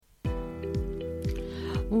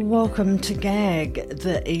Welcome to GAG,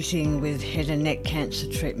 the Eating with Head and Neck Cancer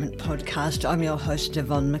Treatment podcast. I'm your host,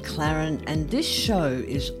 Yvonne McLaren, and this show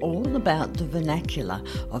is all about the vernacular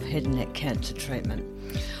of head and neck cancer treatment.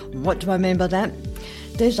 What do I mean by that?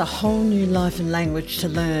 There's a whole new life and language to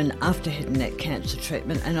learn after head and neck cancer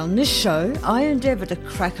treatment, and on this show I endeavour to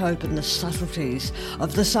crack open the subtleties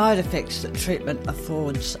of the side effects that treatment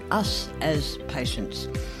affords us as patients.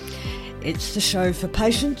 It's the show for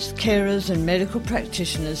patients, carers and medical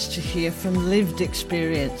practitioners to hear from lived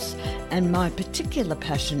experience, and my particular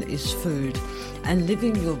passion is food and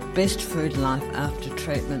living your best food life after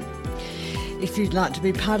treatment. If you'd like to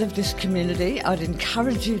be part of this community, I'd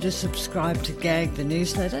encourage you to subscribe to GAG, the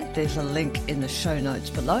newsletter. There's a link in the show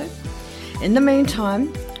notes below. In the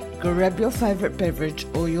meantime, grab your favourite beverage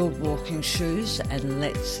or your walking shoes and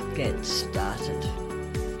let's get started.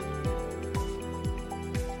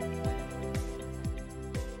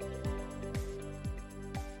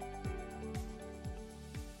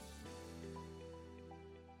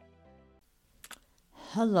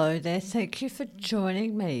 Hello there, thank you for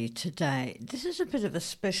joining me today. This is a bit of a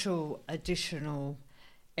special additional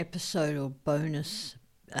episode or bonus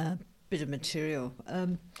bit of material.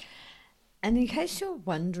 And in case you're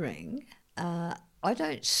wondering, I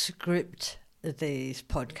don't script these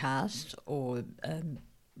podcasts or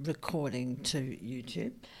recording to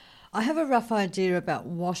YouTube. I have a rough idea about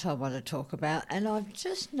what I want to talk about, and I've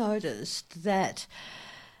just noticed that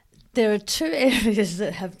there are two areas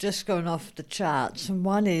that have just gone off the charts, and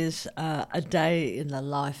one is a day in the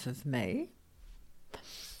life of me,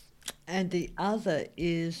 and the other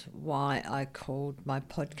is why I called my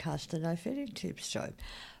podcast the No Feeding Tubes Show.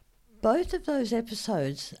 Both of those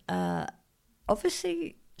episodes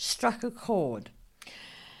obviously struck a chord.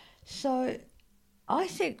 So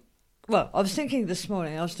I was thinking this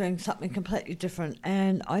morning I was doing something completely different,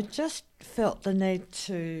 and I just felt the need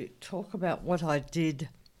to talk about what I did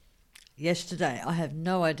yesterday. I have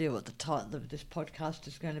no idea what the title of this podcast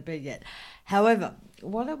is going to be yet. However,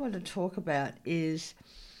 what I want to talk about is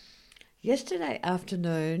yesterday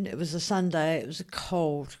afternoon. It was a Sunday. It was a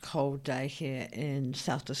cold day here in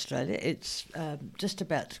South Australia. It's just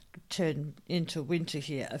about to turn into winter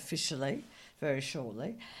here officially, very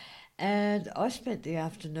shortly. And I spent the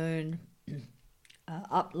afternoon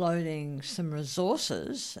uploading some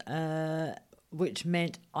resources, which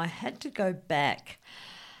meant I had to go back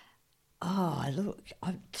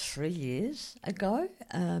 3 years ago,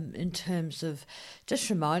 in terms of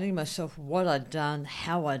just reminding myself what I'd done,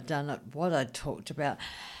 how I'd done it, what I'd talked about.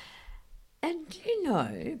 And,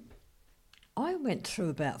 I went through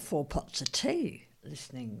about 4 pots of tea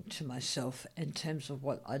listening to myself in terms of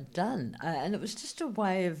what I'd done. And it was just a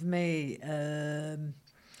way of me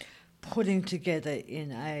putting together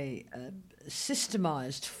in a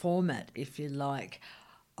systemised format, if you like,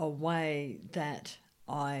 a way that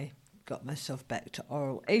I got myself back to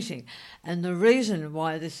oral eating. And the reason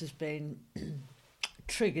why this has been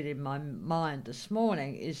triggered in my mind this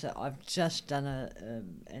morning is that I've just done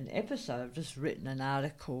an episode. I've just written an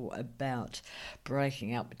article about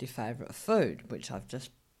breaking up with your favourite food, which I've just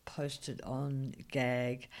posted on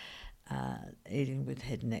GAG, Eating with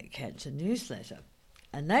Head and Neck Cancer newsletter.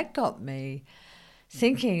 And that got me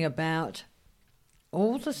thinking about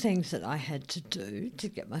all the things that I had to do to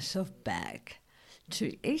get myself back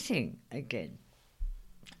to eating again.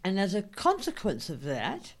 And as a consequence of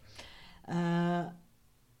that, I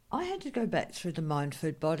had to go back through the Mind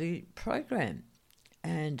Food Body program.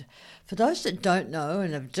 And for those that don't know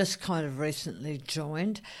and have just kind of recently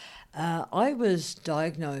joined, I was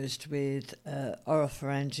diagnosed with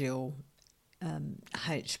oropharyngeal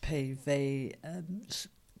HPV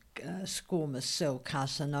squamous cell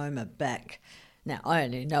carcinoma back. Now, I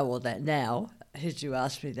only know all that now. Had you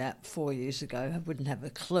asked me that 4 years ago, I wouldn't have a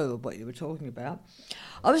clue of what you were talking about.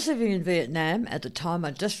 I was living in Vietnam at the time.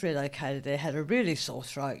 I just relocated there, had a really sore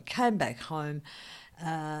throat, came back home,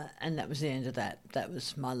 and that was the end of that. That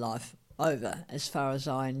was my life over, as far as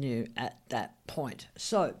I knew at that point.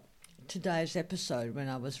 So today's episode, when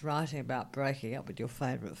I was writing about breaking up with your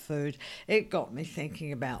favourite food, it got me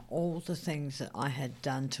thinking about all the things that I had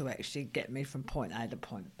done to actually get me from point A to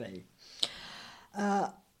point B.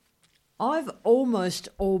 I've almost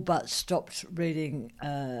all but stopped reading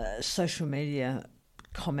social media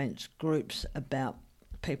comments groups about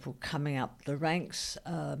people coming up the ranks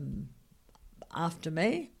after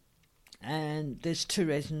me, and there's 2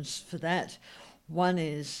 reasons for that. One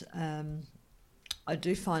is I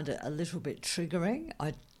do find it a little bit triggering.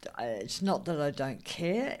 It's not that I don't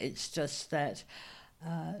care, it's just that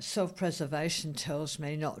self-preservation tells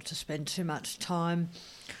me not to spend too much time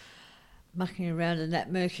mucking around in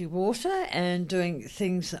that murky water and doing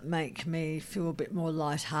things that make me feel a bit more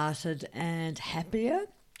lighthearted and happier.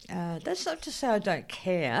 That's not to say I don't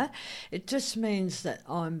care. It just means that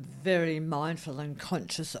I'm very mindful and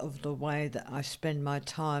conscious of the way that I spend my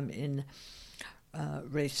time in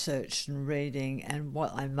research and reading, and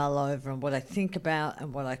what I mull over and what I think about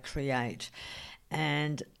and what I create.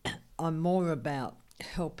 And I'm more about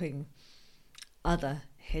helping other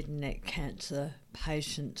head and neck cancer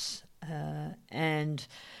patients and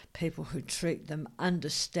people who treat them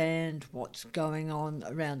understand what's going on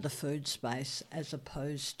around the food space, as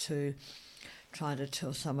opposed to trying to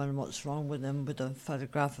tell someone what's wrong with them with a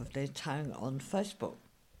photograph of their tongue on Facebook.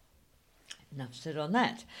 Enough said on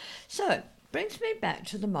that. So, brings me back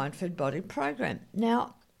to the Mind Food Body program.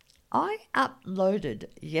 Now, I uploaded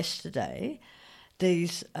yesterday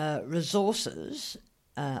these resources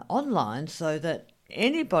online so that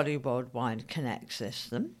anybody worldwide can access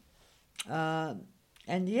them.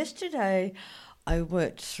 And yesterday I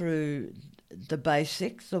worked through the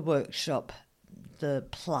basic, the workshop, the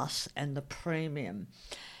plus and the premium,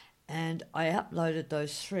 and I uploaded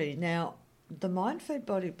those three. Now, the Mind Food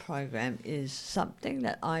Body program is something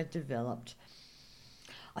that I developed.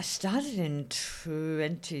 I started in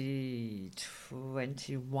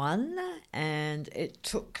 2021, and it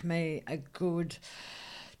took me a good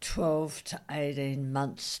 12 to 18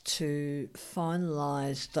 months to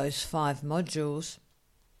finalise those 5 modules,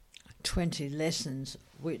 20 lessons,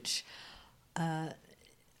 which I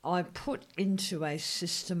put into a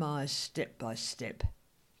systemised step-by-step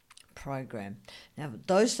program. Now,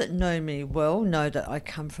 those that know me well know that I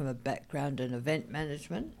come from a background in event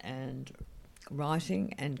management and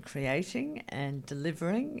writing and creating and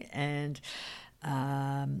delivering and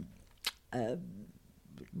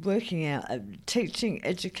working out, teaching,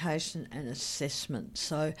 education and assessment.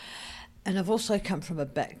 So, and I've also come from a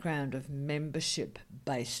background of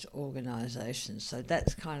membership-based organisations. So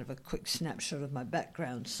that's kind of a quick snapshot of my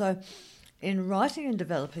background. So in writing and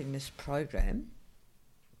developing this program,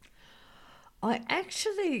 I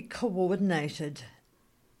actually coordinated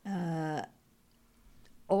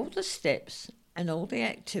all the steps and all the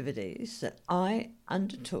activities that I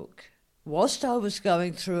undertook whilst I was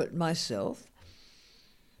going through it myself,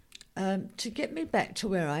 to get me back to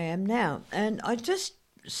where I am now. And I just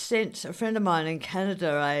sent a friend of mine in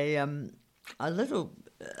Canada a little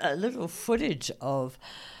footage of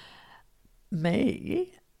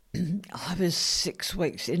me. I was 6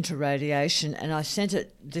 weeks into radiation, and I sent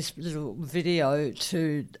this little video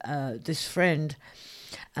to this friend,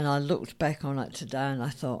 and I looked back on it today and I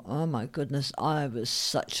thought, oh my goodness, I was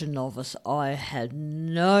such a novice. I had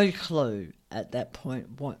no clue at that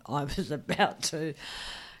point what I was about to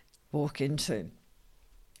walk into.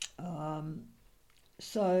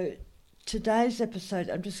 So today's episode,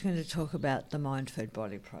 I'm just going to talk about the Mind Food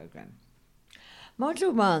Body program.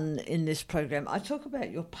 Module 1 in this program, I talk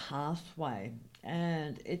about your pathway,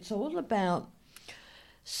 and it's all about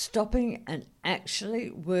stopping and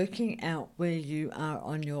actually working out where you are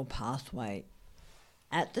on your pathway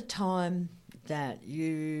at the time that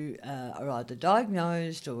you are either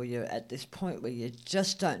diagnosed or you're at this point where you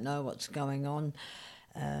just don't know what's going on.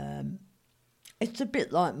 It's a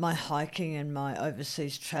bit like my hiking and my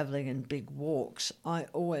overseas travelling and big walks. I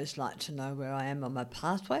always like to know where I am on my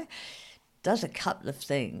pathway. Does a couple of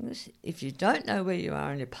things. If you don't know where you are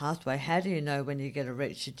on your pathway, how do you know when you're going to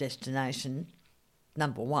reach your destination?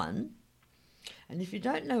 Number one. And if you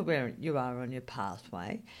don't know where you are on your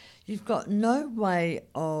pathway, you've got no way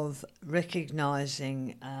of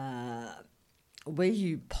recognising where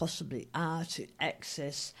you possibly are to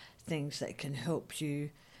access things that can help you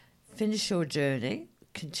finish your journey,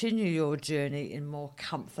 continue your journey in more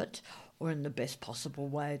comfort or in the best possible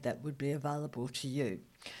way that would be available to you.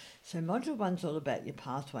 So Module 1's all about your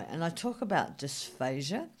pathway, and I talk about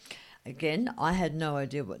dysphagia. Again, I had no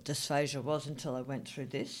idea what dysphagia was until I went through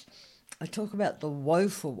this. I talk about the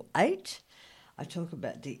Woeful 8. I talk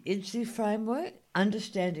about the IDSI framework,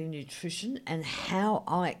 understanding nutrition, and how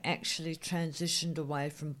I actually transitioned away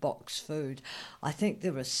from boxed food. I think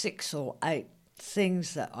there were 6 or 8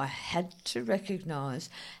 things that I had to recognise,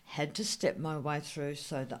 had to step my way through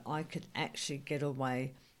so that I could actually get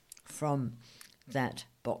away from that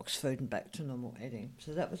boxed food and back to normal eating.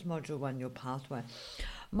 So that was Module 1, your pathway.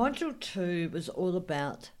 Module 2 was all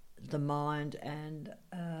about the mind, and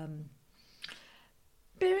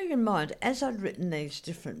bearing in mind, as I'd written these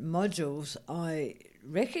different modules, I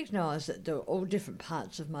recognised that there were all different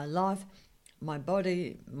parts of my life, my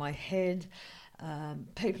body, my head,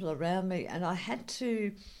 people around me, and I had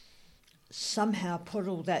to somehow put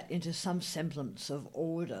all that into some semblance of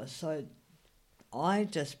order. So I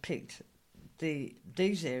just picked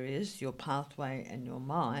these areas, your pathway and your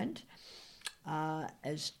mind,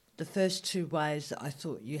 as the first two ways that I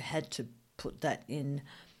thought you had to put that in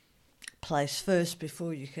place first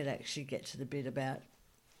before you could actually get to the bit about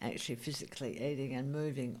actually physically eating and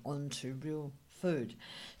moving on to real food.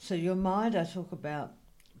 So your mind, I talk about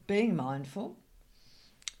being mindful,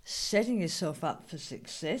 setting yourself up for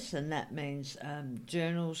success, and that means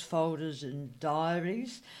journals, folders and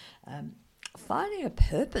diaries, finding a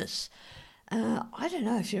purpose. I don't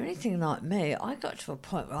know, if you're anything like me, I got to a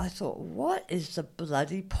point where I thought, what is the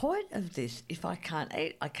bloody point of this? If I can't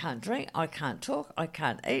eat, I can't drink, I can't talk, I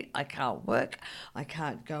can't eat, I can't work, I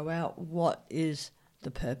can't go out, what is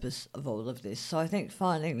the purpose of all of this? So I think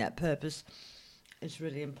finding that purpose is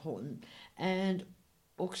really important. And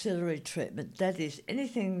auxiliary treatment, that is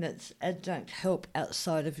anything that's adjunct help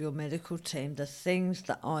outside of your medical team, the things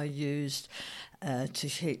that I used to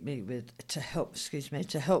help me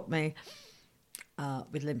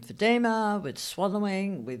with lymphedema, with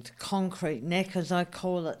swallowing, with concrete neck, as I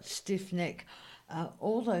call it, stiff neck,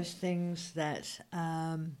 all those things that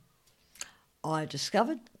I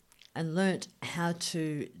discovered and learnt how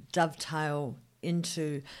to dovetail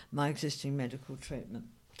into my existing medical treatment.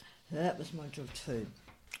 So that was Module 2.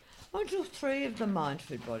 Module 3 of the Mind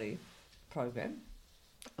Food Body program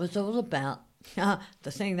was all about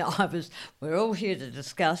the thing that we're all here to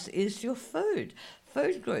discuss is your food.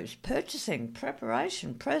 Food groups, purchasing,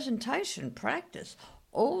 preparation, presentation, practice,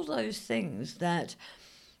 all those things that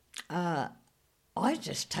I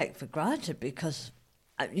just take for granted because,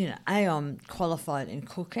 I'm qualified in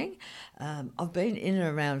cooking. I've been in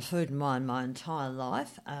and around food and wine my entire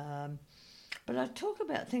life. But I talk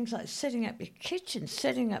about things like setting up your kitchen,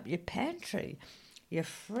 setting up your pantry, your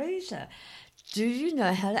freezer. Do you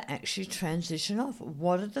know how to actually transition off?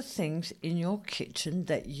 What are the things in your kitchen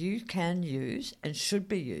that you can use and should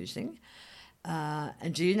be using?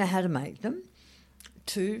 And do you know how to make them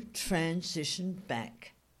to transition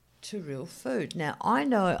back to real food? Now, I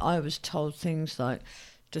know I was told things like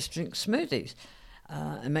just drink smoothies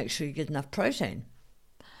and make sure you get enough protein.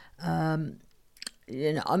 I've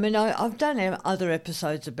done other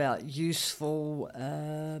episodes about useful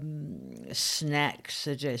snack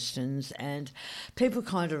suggestions, and people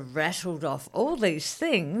kind of rattled off all these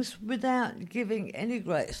things without giving any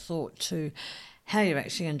great thought to how you're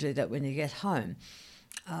actually going to do that when you get home.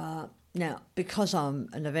 Now, because I'm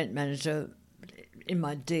an event manager, in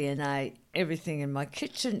my DNA, everything in my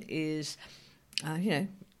kitchen is,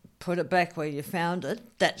 put it back where you found it.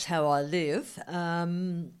 That's how I live.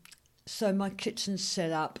 So my kitchen's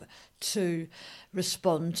set up to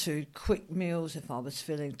respond to quick meals if I was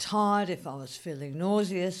feeling tired, if I was feeling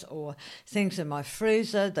nauseous, or things in my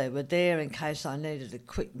freezer. They were there in case I needed a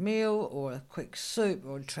quick meal or a quick soup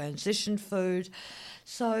or a transition food.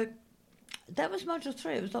 So that was Module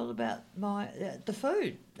 3. It was all about the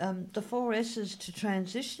food, the 4 S's to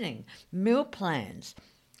transitioning, meal plans,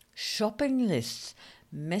 shopping lists,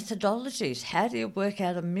 methodologies. How do you work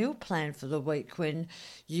out a meal plan for the week when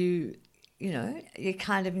you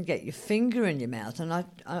can't even get your finger in your mouth? And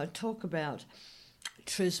I talk about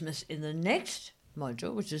trismus in the next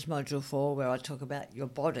module, which is Module 4, where I talk about your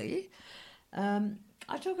body.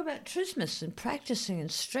 I talk about trismus and practicing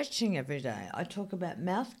and stretching every day. I talk about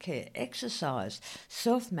mouth care, exercise,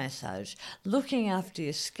 self-massage, looking after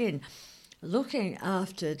your skin, looking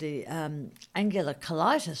after the angular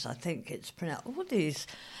colitis, I think it's pronounced. All these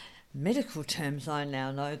medical terms I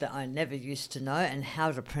now know that I never used to know, and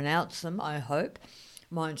how to pronounce them, I hope.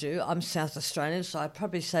 Mind you, I'm South Australian, so I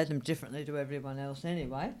probably say them differently to everyone else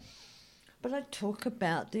anyway. But I talk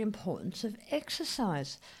about the importance of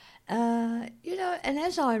exercise. And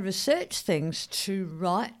as I research things to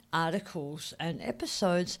write articles and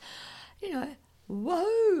episodes,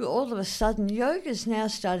 whoa, all of a sudden yoga's now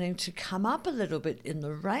starting to come up a little bit in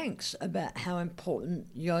the ranks about how important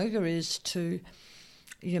yoga is to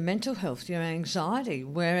your mental health, your anxiety,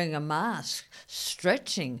 wearing a mask,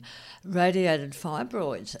 stretching, radiated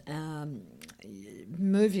fibroids,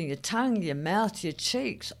 moving your tongue, your mouth, your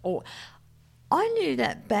cheeks. Or I knew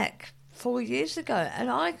that back 4 years ago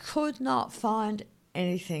and I could not find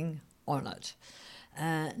anything on it.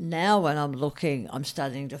 Now when I'm looking, I'm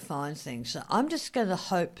starting to find things. So I'm just going to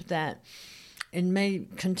hope that in me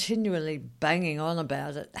continually banging on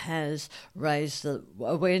about it has raised the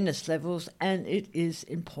awareness levels, and it is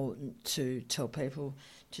important to tell people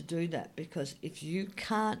to do that, because if you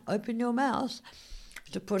can't open your mouth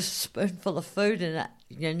to put a spoonful of food in it,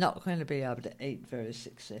 you're not going to be able to eat very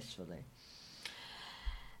successfully.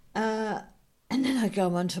 And then I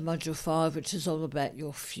go on to Module 5, which is all about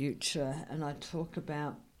your future, and I talk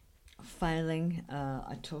about failing.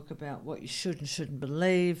 I talk about what you should and shouldn't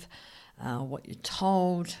believe, what you're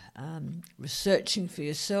told, researching for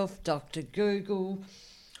yourself, Dr. Google,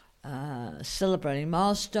 celebrating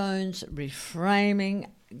milestones, reframing,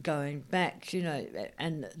 going back,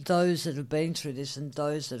 and those that have been through this and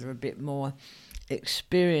those that are a bit more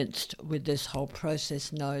experienced with this whole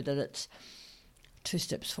process know that it's 2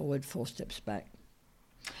 steps forward, 4 steps back.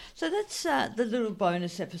 So that's the little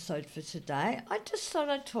bonus episode for today. I just thought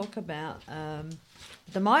I'd talk about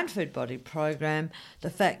the Mind Food Body program, the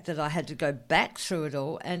fact that I had to go back through it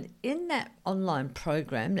all. And in that online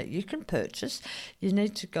program that you can purchase, you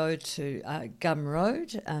need to go to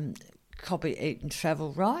Gumroad, copy, eat and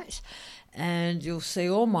travel right, and you'll see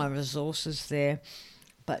all my resources there.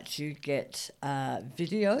 But you get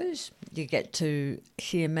videos, you get to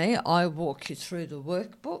hear me, I walk you through the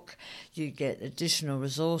workbook, you get additional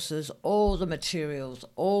resources, all the materials,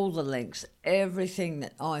 all the links, everything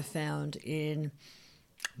that I found in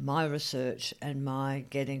my research and my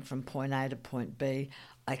getting from point A to point B,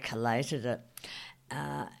 I collated it.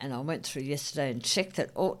 And I went through yesterday and checked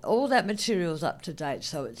that all that material's up to date,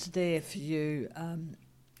 so it's there for you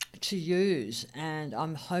to use. And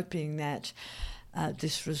I'm hoping that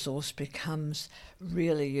this resource becomes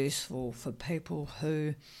really useful for people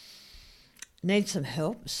who need some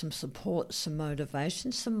help, some support, some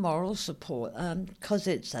motivation, some moral support, because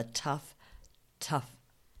it's a tough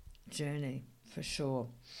journey for sure.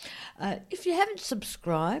 If you haven't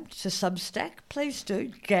subscribed to Substack, please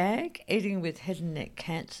do. GAG, Eating with Head and Neck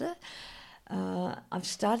Cancer. I'm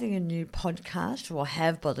starting a new podcast, or I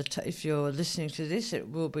have if you're listening to this, it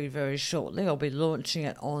will be very shortly. I'll be launching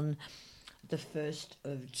it on the 1st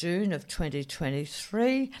of June of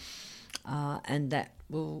 2023, and that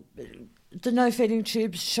will, the No Feeding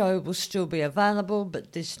Tubes show will still be available,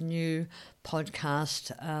 but this new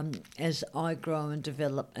podcast, as I grow and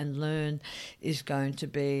develop and learn, is going to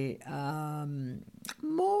be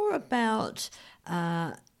more about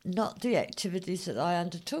not the activities that I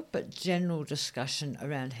undertook, but general discussion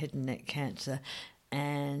around head and neck cancer,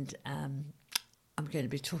 and I'm going to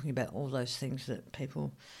be talking about all those things that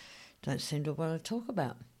people don't seem to want to talk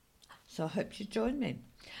about. So I hope you join me.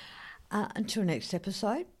 Until next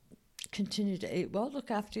episode, continue to eat well, look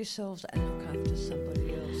after yourselves and look after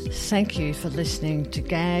somebody else. Thank you for listening to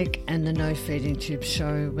GAG and the No Feeding Tube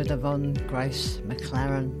show with Yvonne Grace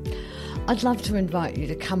McLaren. I'd love to invite you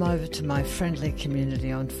to come over to my friendly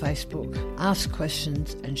community on Facebook, ask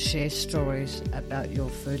questions and share stories about your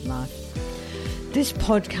food life. This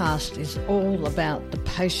podcast is all about the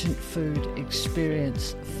patient food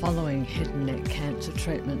experience following head and neck cancer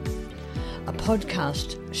treatment. A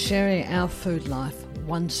podcast sharing our food life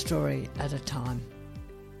one story at a time.